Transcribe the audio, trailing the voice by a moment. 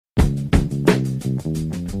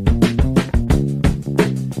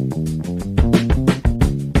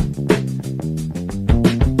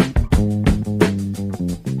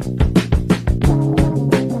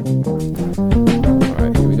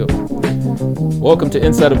Welcome to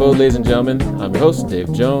Inside Abode, ladies and gentlemen. I'm your host,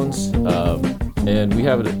 Dave Jones, and we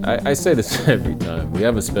have, I say this every time, we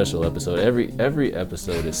have a special episode. Every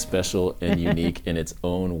episode is special and unique in its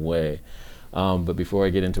own way. But before I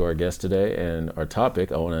get into our guest today and our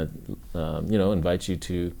topic, I want to, invite you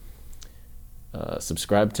to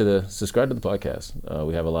subscribe to the podcast.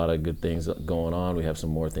 We have a lot of good things going on. We have some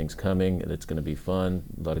more things coming, and it's going to be fun.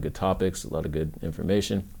 A lot of good topics, a lot of good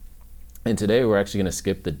information. And today we're actually going to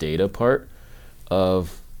skip the data part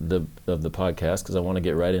of the podcast because I want to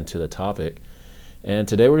get right into the topic. And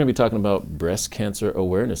today we're going to be talking about Breast Cancer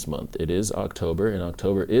Awareness Month. It is October, and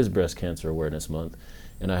October is Breast Cancer Awareness Month.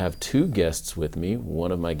 And I have two guests with me.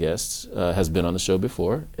 One of my guests has been on the show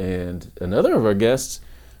before, and another of our guests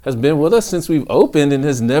has been with us since we've opened and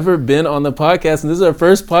has never been on the podcast. And this is our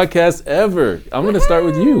first podcast ever. I'm going to start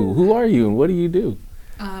with you. Who are you and what do you do?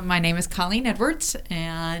 My name is Colleen Edwards,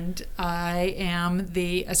 and I am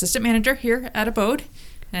the assistant manager here at Abode,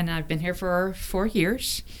 and I've been here for 4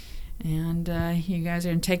 years. And you guys are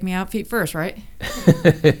going to take me out feet first, right?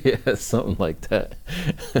 Yeah, something like that.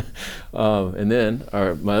 And then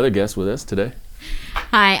my other guest with us today.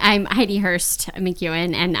 Hi, I'm Heidi Hurst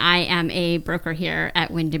McEwen, and I am a broker here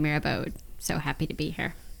at Windermere Abode. So happy to be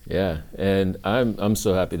here. Yeah, and I'm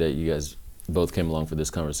so happy that you guys both came along for this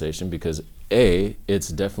conversation because it's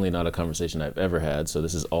definitely not a conversation I've ever had. So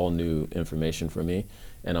this is all new information for me,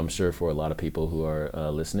 and I'm sure for a lot of people who are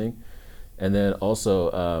listening. And then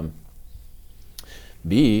also,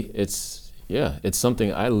 B, it's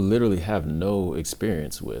something I literally have no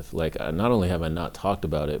experience with. Like, not only have I not talked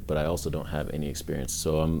about it, but I also don't have any experience.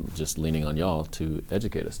 So I'm just leaning on y'all to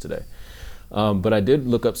educate us today. But I did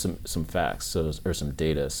look up some facts, or some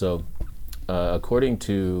data. So according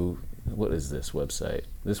to, what is this website?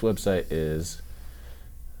 This website is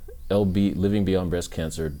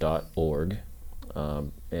livingbeyondbreastcancer.org.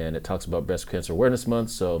 And it talks about Breast Cancer Awareness Month.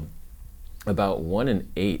 So about 1 in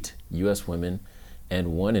 8 U.S. women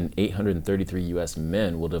and 1 in 833 U.S.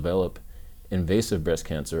 men will develop invasive breast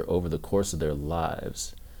cancer over the course of their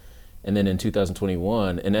lives. And then in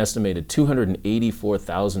 2021, an estimated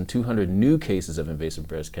 284,200 new cases of invasive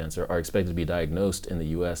breast cancer are expected to be diagnosed in the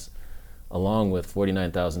U.S., along with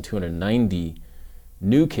 49,290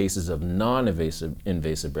 new cases of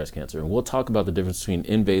non-invasive breast cancer. And we'll talk about the difference between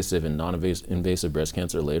invasive and non-invasive breast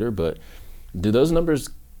cancer later, but do those numbers,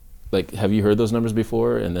 have you heard those numbers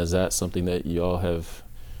before? And is that something that y'all have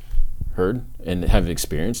heard and have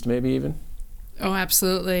experienced maybe even? Oh,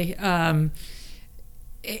 absolutely. And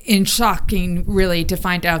shocking, really, to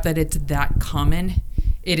find out that it's that common.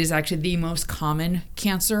 It is actually the most common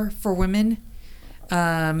cancer for women.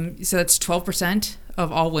 So it's 12%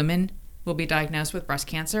 of all women will be diagnosed with breast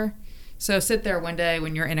cancer. So sit there one day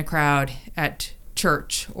when you're in a crowd at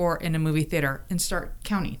church or in a movie theater and start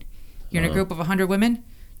counting. You're in a group of 100 women,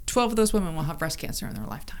 12 of those women will have breast cancer in their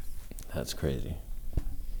lifetime. That's crazy.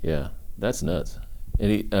 Yeah, that's nuts.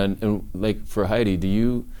 And like for Heidi,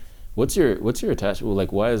 what's your attachment?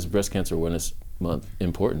 Like, why is Breast Cancer Awareness Month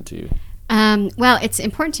important to you? Well, it's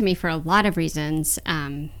important to me for a lot of reasons.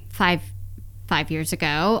 5 years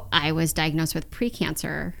ago, I was diagnosed with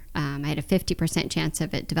precancer. I had a 50% chance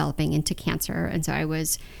of it developing into cancer, and so I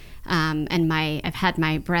was, I've had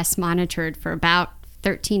my breasts monitored for about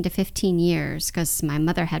 13 to 15 years because my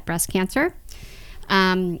mother had breast cancer.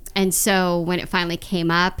 And so when it finally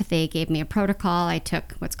came up, they gave me a protocol. I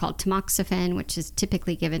took what's called tamoxifen, which is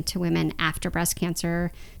typically given to women after breast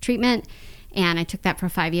cancer treatment. And I took that for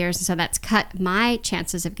 5 years. And so that's cut my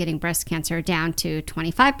chances of getting breast cancer down to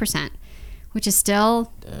 25%, which is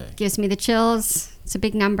still gives me the chills. It's a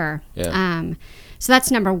big number. Yeah. So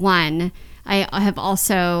that's number one. I have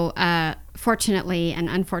also, fortunately and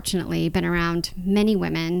unfortunately, been around many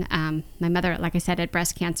women. My mother, like I said, had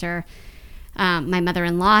breast cancer. My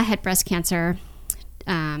mother-in-law had breast cancer,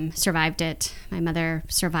 survived it. My mother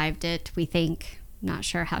survived it, we think. Not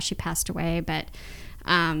sure how she passed away, but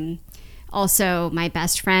also my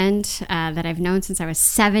best friend that I've known since I was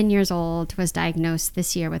 7 years old was diagnosed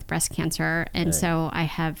this year with breast cancer. And so I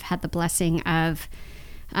have had the blessing of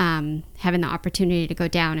having the opportunity to go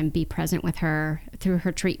down and be present with her through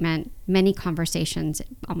her treatment, many conversations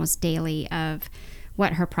almost daily of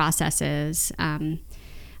what her process is.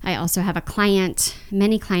 I also have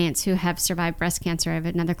many clients who have survived breast cancer. I have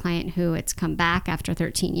another client who it's come back after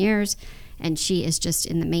 13 years, and she is just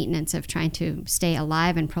in the maintenance of trying to stay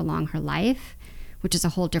alive and prolong her life, which is a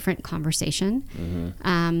whole different conversation.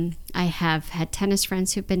 Mm-hmm. I have had tennis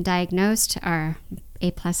friends who've been diagnosed, our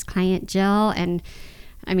A-plus client Jill, and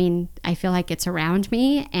I mean, I feel like it's around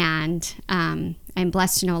me, and I'm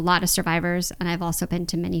blessed to know a lot of survivors, and I've also been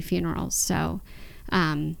to many funerals. So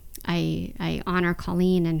I honor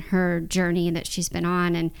Colleen and her journey that she's been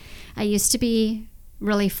on. And I used to be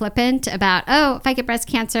really flippant about, oh, if I get breast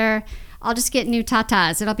cancer, I'll just get new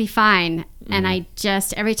tatas. It'll be fine. And I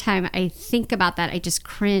just, every time I think about that, I just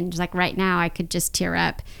cringe. Like right now, I could just tear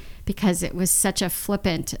up because it was such a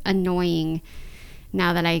flippant, annoying,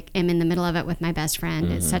 now that I am in the middle of it with my best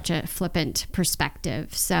friend, it's such a flippant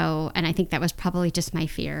perspective. So, and I think that was probably just my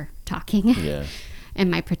fear talking and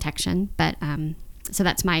my protection. But, so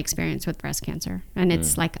that's my experience with breast cancer. And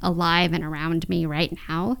it's like alive and around me right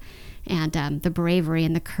now. And the bravery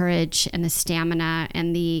and the courage and the stamina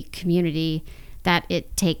and the community that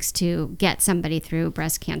it takes to get somebody through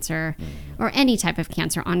breast cancer or any type of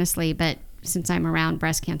cancer, honestly. But since I'm around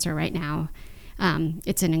breast cancer right now,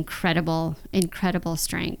 it's an incredible, incredible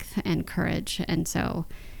strength and courage. And so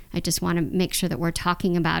I just want to make sure that we're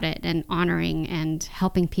talking about it and honoring and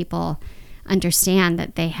helping people understand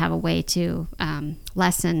that they have a way to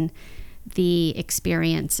lessen the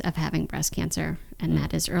experience of having breast cancer, and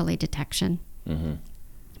that is early detection,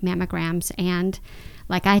 mammograms, and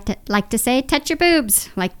like I like to say, touch your boobs,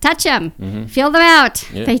 like touch them, feel them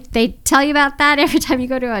out. Yeah. They tell you about that every time you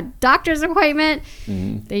go to a doctor's appointment.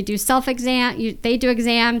 They do self-exam. They do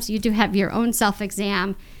exams. You do have your own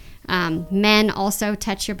self-exam. Men also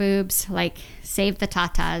touch your boobs, like save the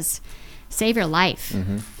tatas, save your life.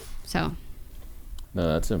 So. No,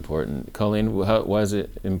 that's important. Colleen, why is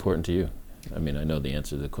it important to you? I mean, I know the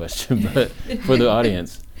answer to the question, but for the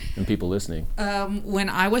audience and people listening. When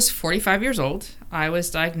I was 45 years old, I was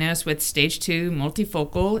diagnosed with stage 2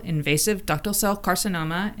 multifocal invasive ductal cell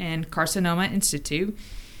carcinoma and carcinoma in situ.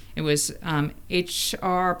 It was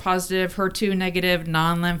HR positive, HER2 negative,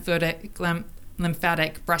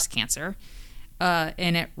 non-lymphatic breast cancer,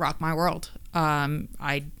 and it rocked my world.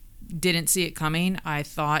 I didn't see it coming. I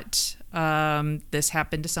thought this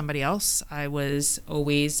happened to somebody else. I was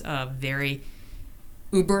always a very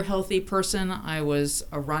uber healthy person. I was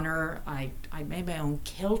a runner. I made my own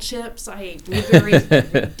kale chips. I ate blueberries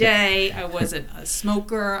every day. I wasn't a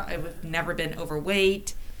smoker. I've never been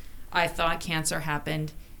overweight. I thought cancer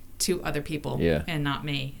happened to other people and not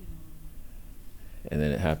me. And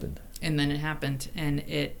then it happened. And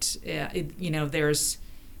it you know, there's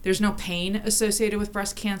no pain associated with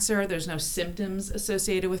breast cancer. There's no symptoms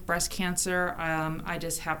associated with breast cancer. I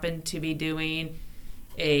just happened to be doing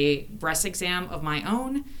a breast exam of my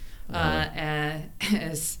own,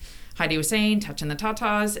 as Heidi was saying, touching the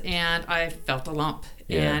tatas, and I felt a lump.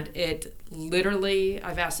 And it literally,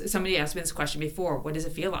 somebody asked me this question before, what does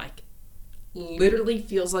it feel like? Literally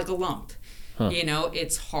feels like a lump. You know,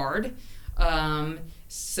 it's hard.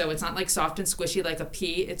 So it's not like soft and squishy like a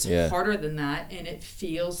pea. It's harder than that, and it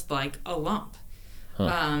feels like a lump.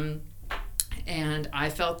 And I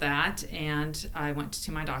felt that, and I went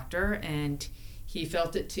to my doctor, and he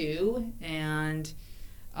felt it too, and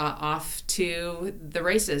off to the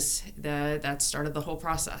races. That started the whole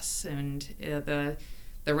process, and the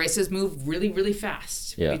races moved really, really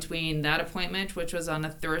fast. Between that appointment, which was on a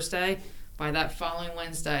Thursday, by that following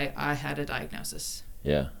Wednesday, I had a diagnosis.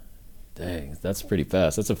 Yeah. Dang, that's pretty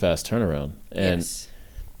fast. That's a fast turnaround. And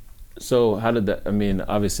so how did that, I mean,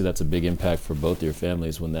 obviously that's a big impact for both your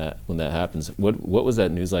families when that happens. What was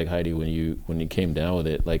that news like, Heidi, when you came down with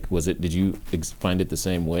it? Like, did you find it the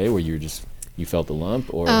same way where you felt a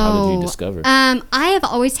lump, or how did you discover? I have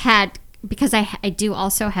always had, because I do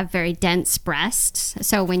also have very dense breasts.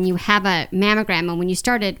 So when you have a mammogram, and when you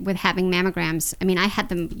started with having mammograms, I mean, I had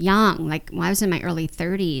them young, like when I was in my early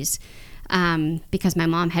 30s. Because my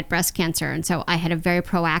mom had breast cancer, and so I had a very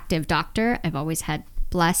proactive doctor. I've always had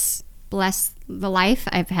bless the life.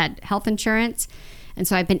 I've had health insurance, and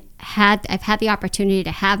so I've had the opportunity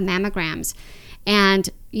to have mammograms. And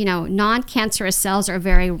you know, non-cancerous cells are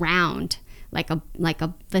very round,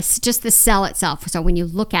 just the cell itself. So when you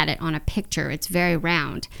look at it on a picture, it's very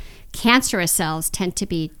round. Cancerous cells tend to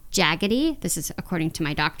be jaggedy. This is according to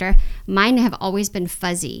my doctor. Mine have always been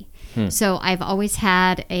fuzzy. So I've always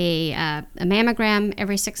had a mammogram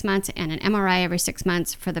every 6 months and an MRI every 6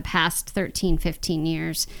 months for the past 13, 15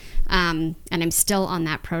 years. And I'm still on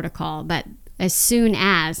that protocol. But as soon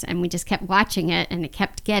as, and we just kept watching it, and it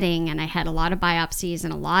kept getting, and I had a lot of biopsies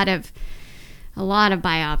and a lot of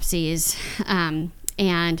biopsies.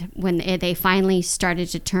 And when they finally started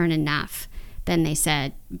to turn enough, then they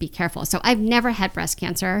said, be careful. So I've never had breast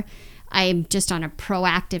cancer. I'm just on a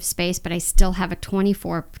proactive space, but I still have a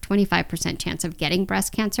 25% chance of getting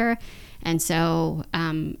breast cancer. And so,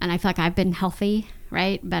 and I feel like I've been healthy,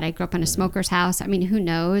 right? But I grew up in a smoker's house. I mean, who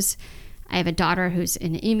knows? I have a daughter who's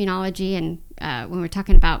in immunology, and when we're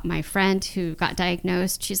talking about my friend who got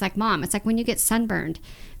diagnosed, she's like, Mom, it's like when you get sunburned,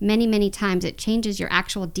 many, many times it changes your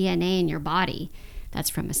actual DNA in your body. That's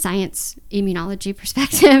from a science immunology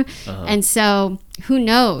perspective. And so who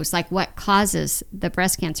knows like what causes the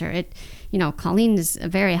breast cancer? Colleen is a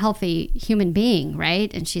very healthy human being,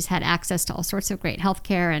 right? And she's had access to all sorts of great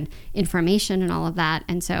healthcare and information and all of that.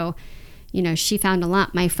 And so, she found a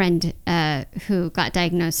lump. My friend who got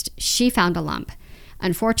diagnosed, she found a lump.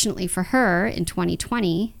 Unfortunately for her, in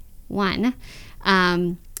 2021,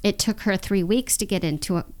 it took her 3 weeks to get in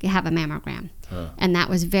to have a mammogram. And that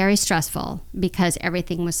was very stressful because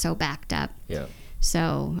everything was so backed up. Yeah.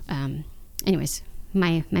 So, anyways,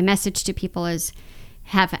 my message to people is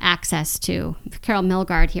have access to Carol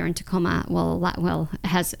Milgard here in Tacoma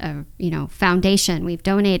has a foundation. We've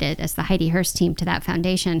donated as the Heidi Hurst team to that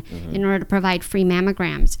foundation in order to provide free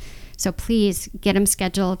mammograms. So please get them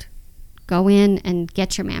scheduled. Go in and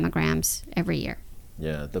get your mammograms every year.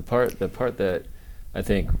 Yeah, the part that I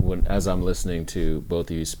think as I'm listening to both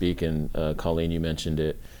of you speak, and Colleen, you mentioned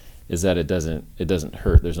it, is that it doesn't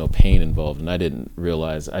hurt. There's no pain involved, and I didn't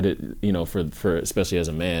realize. For especially as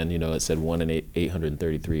a man, it said 1 in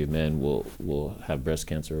 833 of men will have breast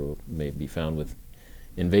cancer or may be found with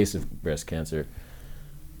invasive breast cancer.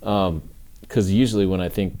 Because usually when I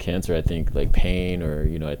think cancer, I think like pain, or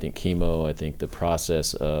I think chemo. I think the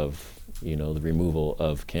process of the removal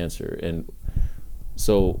of cancer, and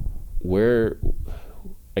so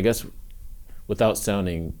I guess without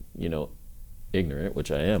sounding ignorant,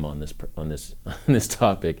 which I am on this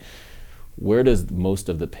topic, where does most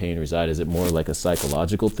of the pain reside? Is it more like a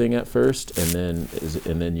psychological thing at first, and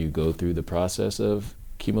then you go through the process of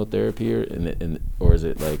chemotherapy, or is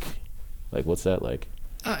it like what's that like?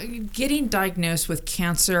 Getting diagnosed with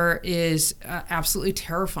cancer is absolutely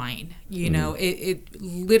terrifying. It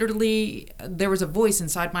literally, there was a voice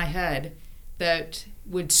inside my head that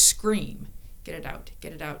would scream, get it out,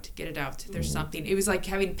 get it out, get it out. There's something. It was like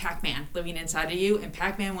having Pac-Man living inside of you, and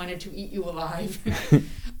Pac-Man wanted to eat you alive.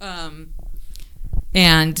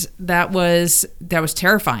 And that was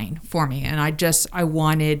terrifying for me. And it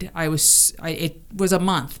was a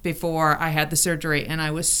month before I had the surgery, and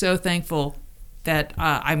I was so thankful that,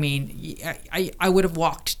 I would have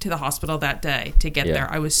walked to the hospital that day to get there.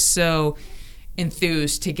 I was so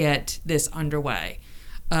enthused to get this underway.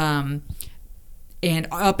 And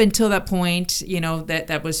up until that point,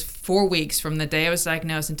 that was 4 weeks from the day I was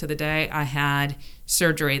diagnosed until the day I had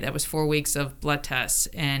surgery. That was 4 weeks of blood tests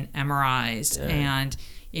and MRIs and,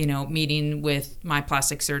 meeting with my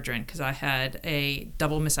plastic surgeon because I had a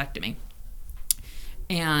double mastectomy.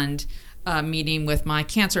 And meeting with my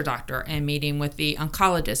cancer doctor and meeting with the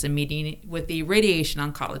oncologist and meeting with the radiation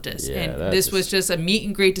oncologist. Yeah, and this was just a meet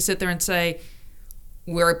and greet to sit there and say,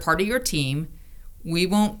 we're a part of your team. We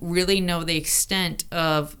won't really know the extent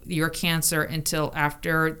of your cancer until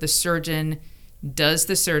after the surgeon does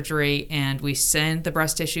the surgery and we send the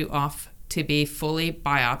breast tissue off to be fully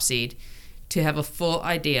biopsied to have a full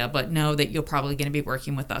idea, but know that you're probably going to be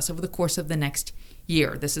working with us over the course of the next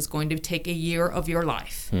year. This is going to take a year of your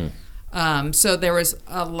life. So there was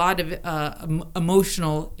a lot of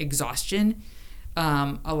emotional exhaustion,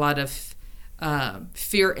 a lot of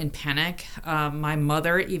fear and panic. My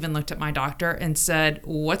mother even looked at my doctor and said,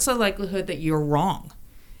 what's the likelihood that you're wrong?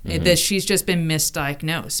 That she's just been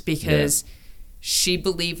misdiagnosed, because she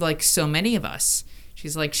believed, like so many of us,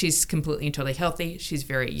 she's like, she's completely and totally healthy. She's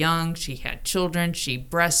very young. She had children. She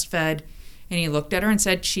breastfed. And he looked at her and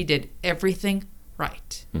said she did everything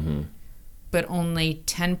right. But only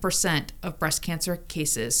 10% of breast cancer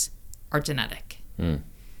cases are genetic.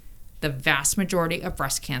 The vast majority of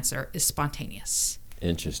breast cancer is spontaneous.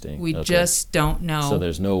 Interesting. We just don't know. So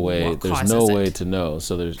there's no way. There's no way to know.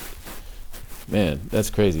 So that's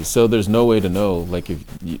crazy. So there's no way to know. Like if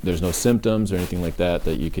there's no symptoms or anything like that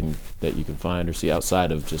you can find or see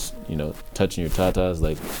outside of just touching your tatas,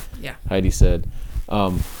 like Heidi said.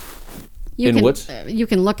 You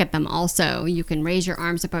can look at them also. You can raise your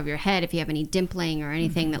arms above your head if you have any dimpling or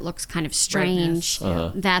anything that looks kind of strange.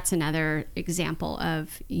 That's another example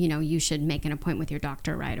of, you should make an appointment with your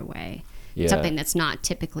doctor right away. Something that's not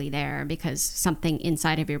typically there, because something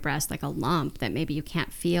inside of your breast, like a lump that maybe you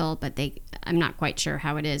can't feel, but I'm not quite sure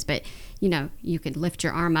how it is, but you could lift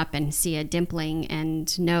your arm up and see a dimpling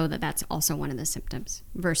and know that that's also one of the symptoms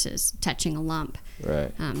versus touching a lump.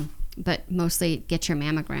 Right. But mostly get your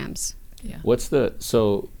mammograms. Yeah. Let's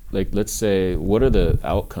say, what are the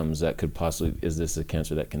outcomes that could possibly, is this a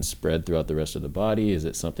cancer that can spread throughout the rest of the body? Is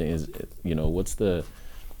it something,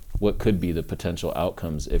 what could be the potential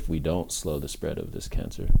outcomes if we don't slow the spread of this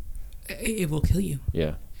cancer? It will kill you.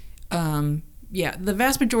 Yeah. the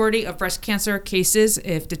vast majority of breast cancer cases,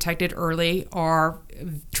 if detected early, are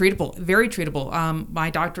treatable, very treatable. My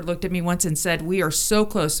doctor looked at me once and said, "We are so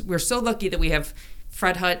close. We're so lucky that we have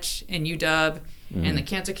Fred Hutch and UW and the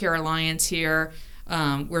Cancer Care Alliance here.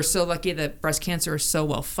 We're so lucky that breast cancer is so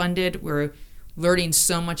well funded. We're learning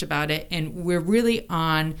so much about it, and we're really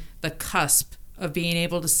on the cusp of being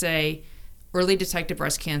able to say early detected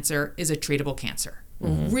breast cancer is a treatable cancer.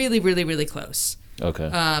 We're really, really, really close." Okay.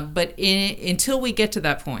 But until we get to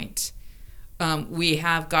that point, we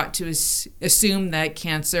have got to assume that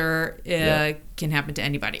cancer can happen to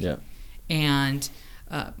anybody. Yeah. And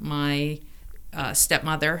my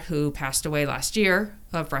stepmother, who passed away last year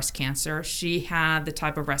of breast cancer, she had the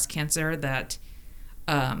type of breast cancer that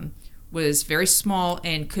was very small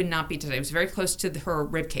and could not be detected. It was very close to her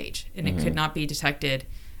rib cage, and it could not be detected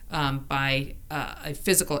by a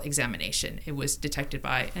physical examination. It was detected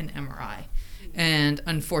by an MRI. And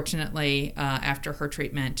unfortunately, after her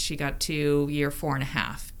treatment, she got to year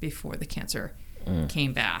 4.5 before the cancer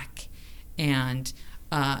came back. And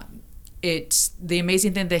it's the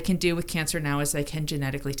amazing thing they can do with cancer now is they can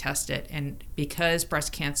genetically test it. And because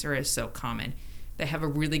breast cancer is so common, they have a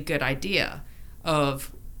really good idea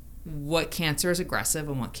of what cancer is aggressive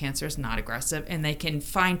and what cancer is not aggressive. And they can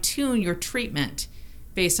fine-tune your treatment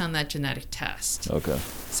based on that genetic test. Okay.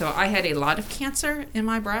 So I had a lot of cancer in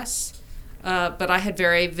my breasts. But I had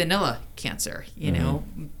very vanilla cancer, you know,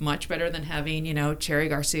 much better than having, Cherry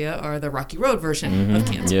Garcia or the Rocky Road version of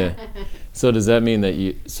cancer. Yeah. So does that mean that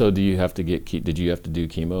do you have to did you have to do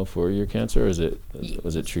chemo for your cancer, or was it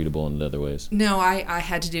treatable in other ways? No, I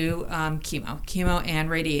had to do chemo and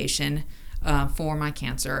radiation for my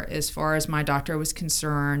cancer. As far as my doctor was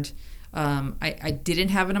concerned, I didn't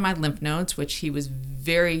have it in my lymph nodes, which he was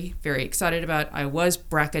very, very excited about. I was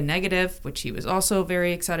BRCA negative, which he was also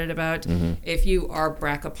very excited about. If you are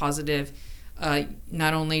BRCA positive,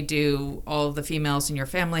 not only do all of the females in your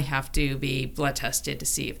family have to be blood tested to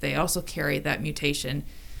see if they also carry that mutation,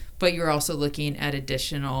 but you're also looking at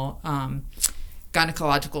additional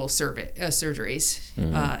gynecological surgeries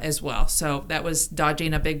as well. So that was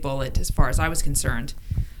dodging a big bullet as far as I was concerned.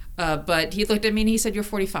 But he looked at me and he said, "You're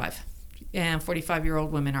 45. And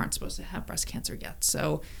 45-year-old women aren't supposed to have breast cancer yet.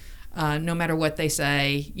 So no matter what they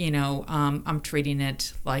say, I'm treating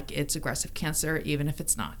it like it's aggressive cancer, even if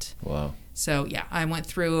it's not." Wow. So, yeah, I went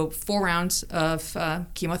through 4 rounds of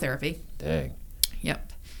chemotherapy. Dang.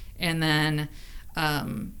 Yep. And then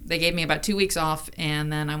they gave me about 2 weeks off,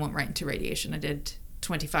 and then I went right into radiation. I did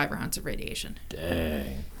 25 rounds of radiation. Dang.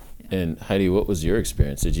 Yeah. And Heidi, what was your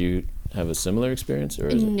experience? Did you have a similar experience, or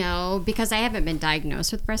is No, because I haven't been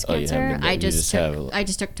diagnosed with breast cancer. You haven't been, I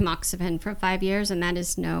just took tamoxifen for 5 years, and that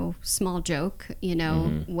is no small joke.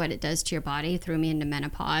 What it does to your body. Threw me into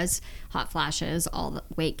menopause, hot flashes, all the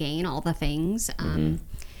weight gain, all the things.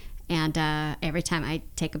 And every time I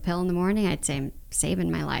take a pill in the morning, I'd say I'm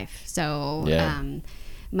saving my life. So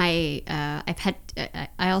I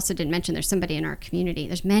also didn't mention there's somebody in our community.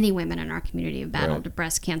 There's many women in our community who battled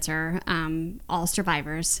breast cancer, all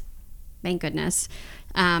survivors. Thank goodness.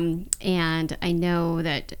 And I know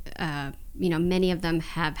that, many of them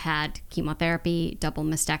have had chemotherapy, double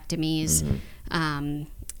mastectomies.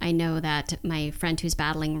 I know that my friend who's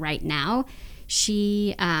battling right now,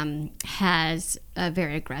 she has a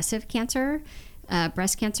very aggressive cancer,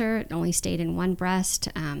 breast cancer. It only stayed in one breast.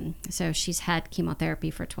 So she's had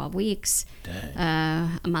chemotherapy for 12 weeks,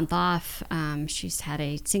 a month off. She's had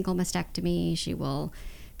a single mastectomy. She will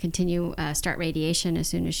continue start radiation as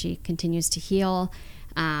soon as she continues to heal,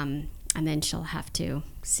 and then she'll have to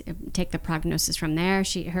take the prognosis from there.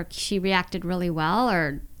 She reacted really well,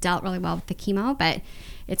 or dealt really well with the chemo, but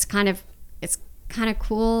it's kind of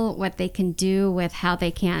cool what they can do with how they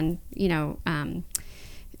can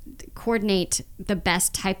coordinate the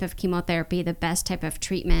best type of chemotherapy, the best type of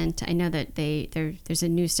treatment. I know that there's a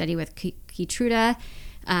new study with Keytruda.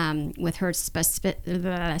 With her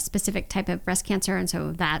specific type of breast cancer, and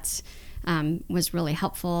so that's was really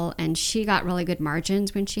helpful, and she got really good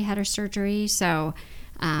margins when she had her surgery. So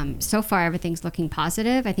so far everything's looking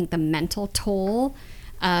positive. I think the mental toll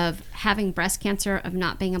of having breast cancer, of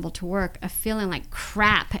not being able to work, of feeling like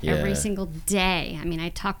crap every single day. I mean, I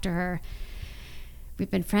talk to her,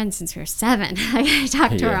 we've been friends since we were 7. I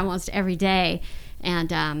talk to her almost every day,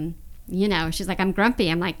 and she's like, "I'm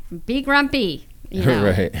grumpy." I'm like, "Be grumpy."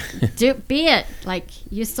 Right. Be it. Like,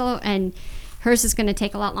 you still, and hers is going to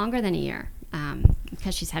take a lot longer than a year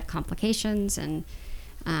because she's had complications and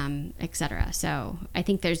et cetera. So I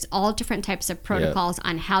think there's all different types of protocols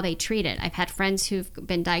on how they treat it. I've had friends who've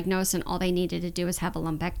been diagnosed and all they needed to do is have a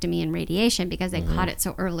lumpectomy and radiation because they caught it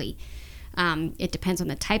so early. It depends on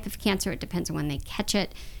the type of cancer. It depends on when they catch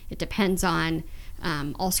it. It depends on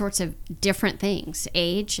all sorts of different things,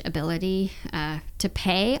 age, ability to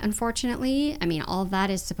pay, unfortunately. I mean, all of that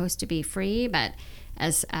is supposed to be free, but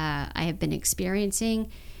as I have been experiencing,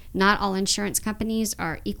 not all insurance companies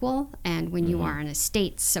are equal. And when you are in a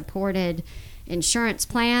state-supported insurance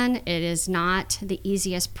plan, it is not the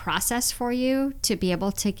easiest process for you to be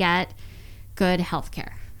able to get good health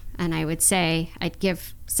care. And I would say I'd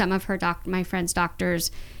give some of my friends'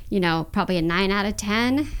 doctors, probably a 9 out of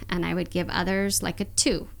 10, and I would give others like a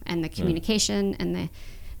 2, and the communication and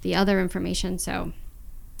the other information. So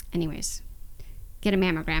anyways, get a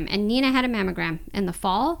mammogram. And Nina had a mammogram in the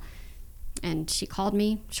fall, and she called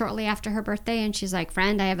me shortly after her birthday, and she's like,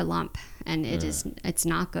 "Friend, I have a lump, and it's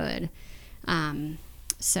not good."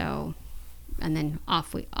 So, and then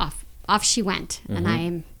off she went, and I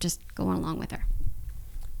am just going along with her.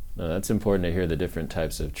 No, that's important to hear the different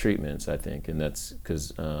types of treatments, I think, and that's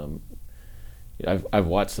because I've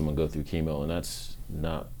watched someone go through chemo, and that's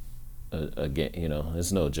not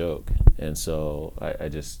it's no joke. And so I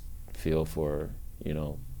just feel for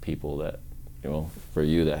people that for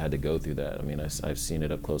you that had to go through that. I mean, I've seen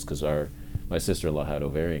it up close because my sister-in-law had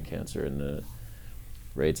ovarian cancer, and the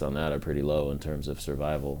rates on that are pretty low in terms of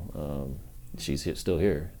survival. She's still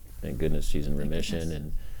here, thank goodness. She's in remission,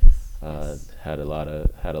 and had a lot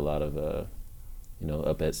of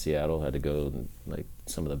up at Seattle, had to go like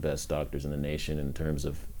some of the best doctors in the nation in terms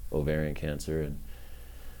of ovarian cancer,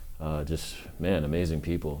 and just amazing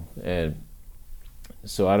people. And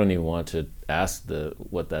so I don't even want to ask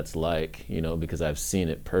what that's like, because I've seen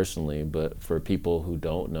it personally. But for people who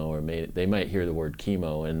don't know, they might hear the word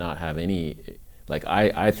chemo and not have any, like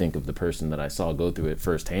I think of the person that I saw go through it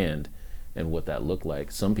firsthand and what that looked like.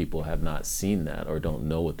 Some people have not seen that or don't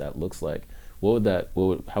know what that looks like. How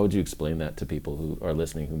would you explain that to people who are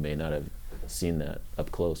listening who may not have seen that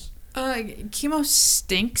up close? Chemo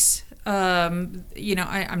stinks. I'm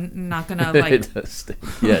not gonna like. It does stink.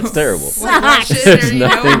 Yeah, it's terrible.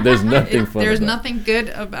 There's nothing fun. There's nothing good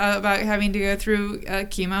about having to go through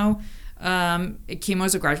chemo. Chemo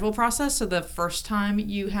is a gradual process, so the first time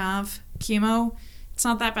you have chemo, it's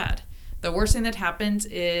not that bad. The worst thing that happens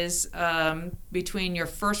is between your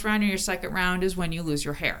first round and your second round is when you lose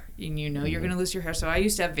your hair. And you're going to lose your hair. So I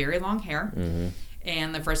used to have very long hair.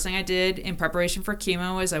 And the first thing I did in preparation for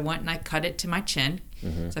chemo is I went and I cut it to my chin.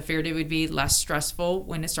 So I figured it would be less stressful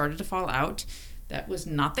when it started to fall out. That was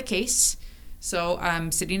not the case. So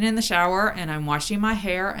I'm sitting in the shower and I'm washing my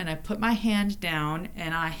hair, and I put my hand down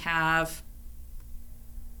and I have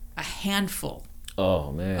a handful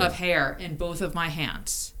of hair in both of my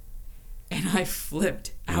hands. And I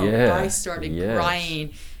flipped out. I started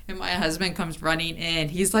crying. And my husband comes running in.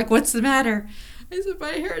 He's like, "What's the matter?" I said,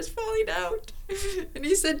 "My hair is falling out." And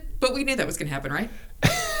he said, "But we knew that was going to happen, right?"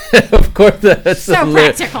 Of course, that's so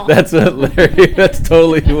practical. That's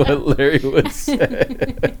totally what Larry would say.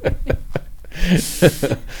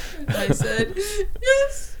 I said,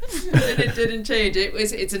 "Yes." And it didn't change.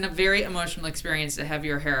 It's a very emotional experience to have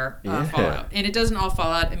your hair fall out. And it doesn't all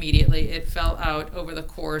fall out immediately. It fell out over the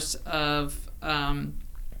course of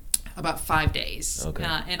about 5 days. Okay.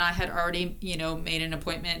 And I had already, made an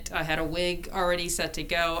appointment. I had a wig already set to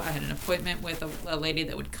go. I had an appointment with a lady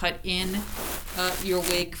that would cut in your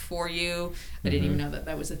wig for you. I didn't even know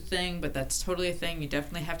that was a thing, but that's totally a thing. You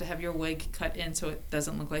definitely have to have your wig cut in so it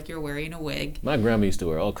doesn't look like you're wearing a wig. My grandma used to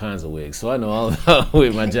wear all kinds of wigs, so I know all about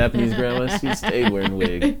wigs. My Japanese grandma, she stayed wearing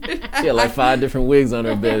wigs. She had like 5 different wigs on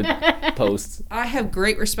her bed posts. I have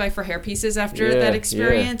great respect for hair pieces after that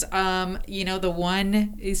experience. The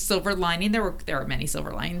one is silver lining. There are many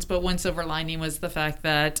silver linings, but one silver lining was the fact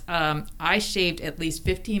that I shaved at least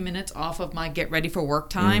 15 minutes off of my get ready for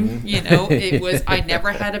work time. It was, I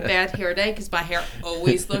never had a bad hair day because my hair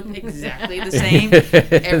always looked exactly the same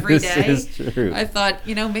every day. This is true. I thought,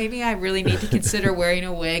 maybe I really need to consider wearing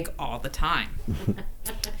a wig all the time.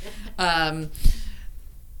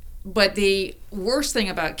 But the worst thing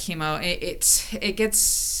about chemo, it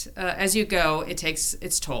gets, as you go, it takes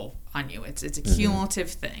its toll on you. It's a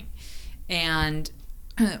cumulative thing. And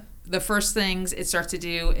the first things it starts to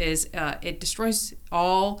do is it destroys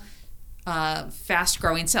all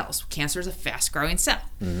fast-growing cells. Cancer is a fast-growing cell.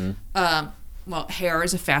 Hair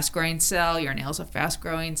is a fast-growing cell. Your nails are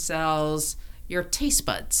fast-growing cells. Your taste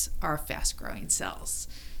buds are fast-growing cells.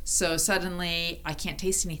 So suddenly, I can't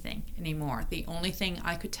taste anything anymore. The only thing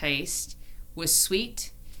I could taste was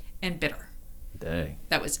sweet and bitter. Dang.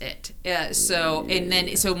 That was it. So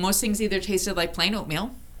most things either tasted like plain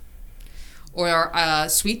oatmeal, Or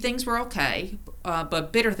sweet things were okay,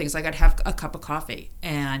 but bitter things, like I'd have a cup of coffee,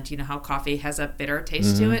 and you know how coffee has a bitter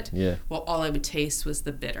taste to it? Yeah. Well, all I would taste was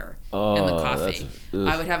the bitter Oh, in the coffee. ugh.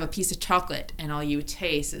 I would have a piece of chocolate, and all you would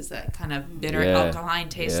taste is that kind of bitter Yeah. alkaline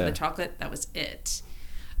taste of the chocolate. That was it.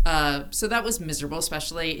 So that was miserable,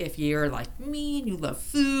 especially if you're like me and you love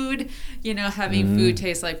food. You know, having food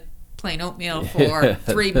taste like plain oatmeal for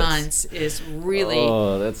 3 months is really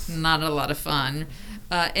not a lot of fun.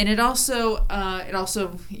 And it also,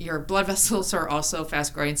 your blood vessels are also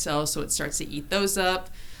fast growing cells, so it starts to eat those up.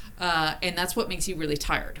 And that's what makes you really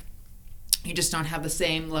tired. You just don't have the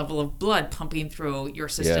same level of blood pumping through your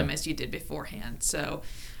system as you did beforehand. So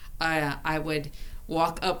I would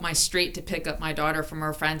walk up my street to pick up my daughter from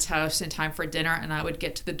her friend's house in time for dinner, and I would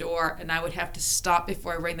get to the door, and I would have to stop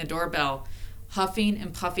before I rang the doorbell, huffing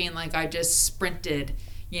and puffing like I just sprinted,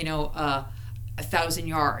 1,000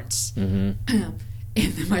 yards.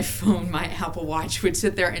 And then my phone, my Apple Watch, would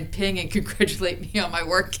sit there and ping and congratulate me on my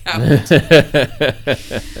workout.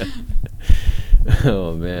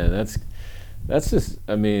 Oh man, that's just,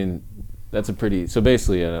 I mean, that's a pretty, so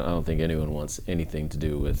basically I don't think anyone wants anything to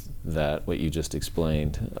do with that, what you just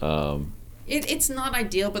explained. It's not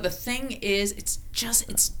ideal, but the thing is, it's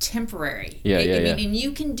temporary. Yeah. And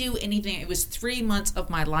you can do anything. It was 3 months of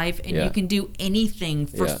my life, and you can do anything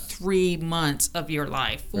for 3 months of your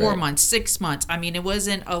life, 4 months, 6 months. I mean, it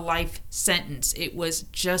wasn't a life sentence. It was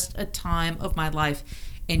just a time of my life,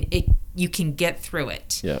 and you can get through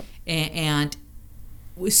it. Yeah. And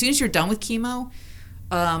as soon as you're done with chemo,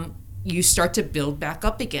 you start to build back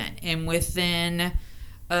up again. And within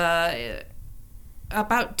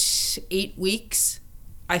about 8 weeks,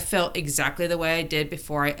 I felt exactly the way I did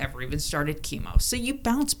before I ever even started chemo. So you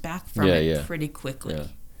bounce back from it pretty quickly. Yeah.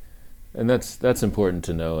 And that's important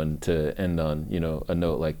to know, and to end on, a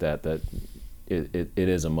note like that it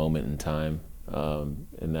is a moment in time,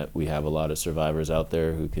 and that we have a lot of survivors out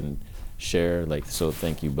there who can share. So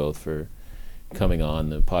thank you both for coming on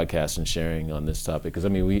the podcast and sharing on this topic, because I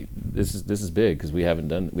mean this is big, because we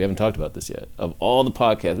haven't talked about this yet. Of all the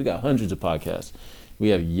podcasts, we got hundreds of podcasts, we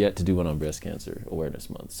have yet to do one on Breast Cancer Awareness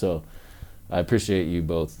Month. So I appreciate you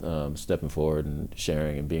both stepping forward and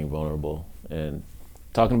sharing and being vulnerable and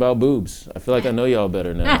talking about boobs. I feel like I know y'all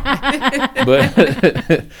better now.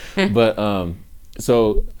 but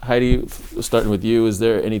so Heidi, starting with you, is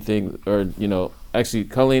there anything, or actually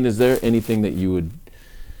Colleen, is there anything that you would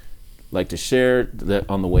like to share that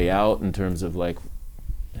on the way out, in terms of like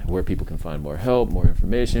where people can find more help, more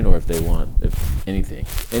information, or if anything,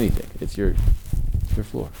 it's your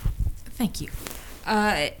floor. Thank you.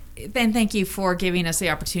 Ben, thank you for giving us the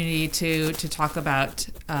opportunity to talk about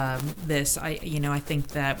this. I think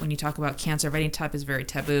that when you talk about cancer of any type is very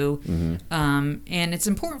taboo, and it's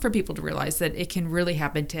important for people to realize that it can really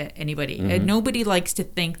happen to anybody. And nobody likes to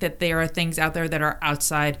think that there are things out there that are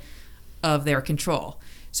outside of their control.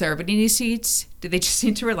 So everybody they just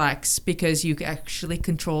need to relax, because you actually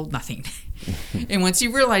control nothing. And once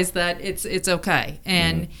you realize that, it's okay.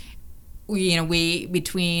 And we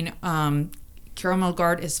between Carol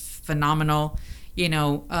Milgard is phenomenal.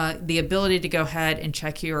 The ability to go ahead and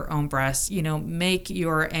check your own breasts, make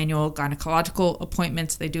your annual gynecological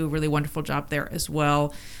appointments. They do a really wonderful job there as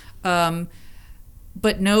well.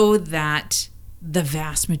 But know that the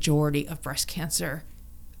vast majority of breast cancer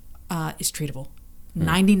is treatable.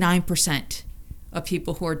 99% of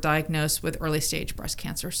people who are diagnosed with early stage breast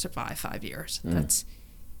cancer survive 5 years. That's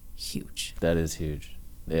huge. That is huge.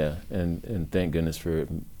 Yeah, and thank goodness for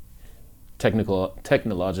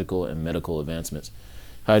technological and medical advancements.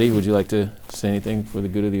 Heidi, would you like to say anything for the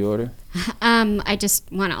good of the order? I just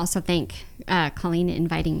want to also thank Colleen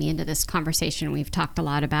inviting me into this conversation. We've talked a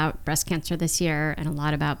lot about breast cancer this year and a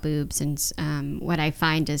lot about boobs. And what I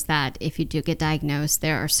find is that if you do get diagnosed,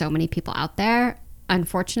 there are so many people out there,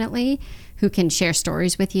 unfortunately, who can share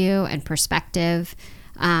stories with you and perspective.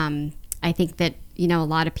 I think that, a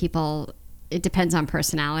lot of people, it depends on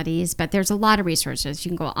personalities, but there's a lot of resources. You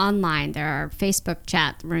can go online. There are Facebook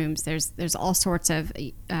chat rooms. There's all sorts of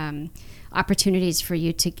opportunities for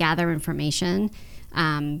you to gather information.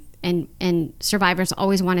 And survivors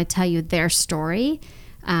always want to tell you their story.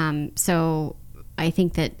 So I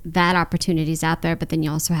think that opportunity is out there, but then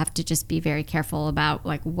you also have to just be very careful about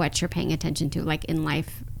like what you're paying attention to, like in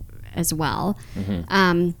life as well.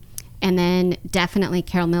 And then definitely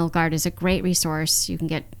Carol Milgard is a great resource. You can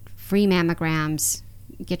get free mammograms,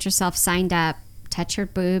 get yourself signed up, touch your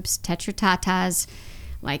boobs, touch your tatas,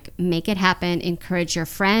 like make it happen. Encourage your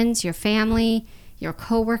friends, your family, your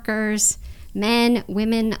coworkers, men,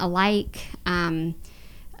 women alike.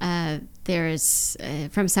 There's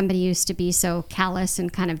from somebody who used to be so callous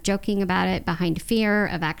and kind of joking about it behind fear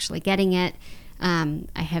of actually getting it. I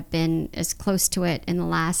have been as close to it in the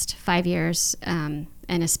last 5 years, and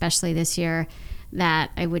especially this year,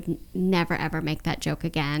 that I would never ever make that joke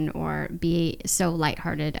again or be so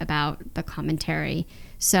lighthearted about the commentary.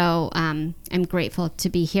 So I'm grateful to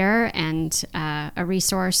be here and a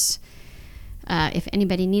resource. If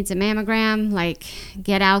anybody needs a mammogram, like,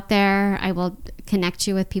 get out there. I will connect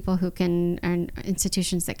you with people who can, or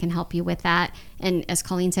institutions that can help you with that. And as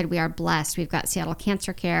Colleen said, we are blessed. We've got Seattle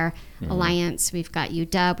Cancer Care Alliance. We've got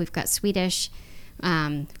UW. We've got Swedish.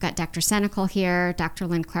 We've got Dr. Senecal here. Dr.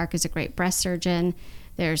 Lynn Clark is a great breast surgeon.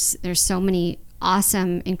 There's so many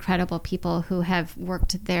awesome, incredible people who have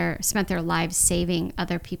spent their lives saving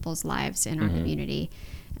other people's lives in our community.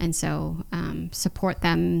 And so support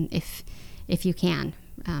them if you can.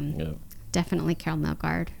 Definitely Carol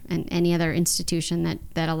Milgard and any other institution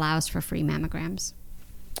that allows for free mammograms.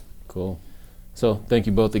 Cool. So thank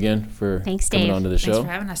you both again for coming on to the show. Thanks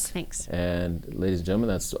for having us. Thanks. And ladies and gentlemen,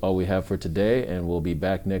 that's all we have for today, and we'll be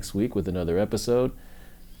back next week with another episode.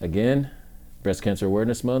 Again, Breast Cancer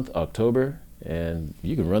Awareness Month, October, and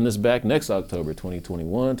you can run this back next October,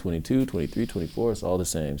 2021, 22, 23, 24, it's all the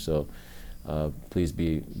same. So please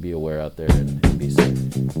be aware out there and be safe.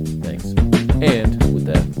 Thanks. And with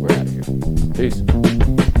that, we're out of here.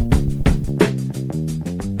 Peace.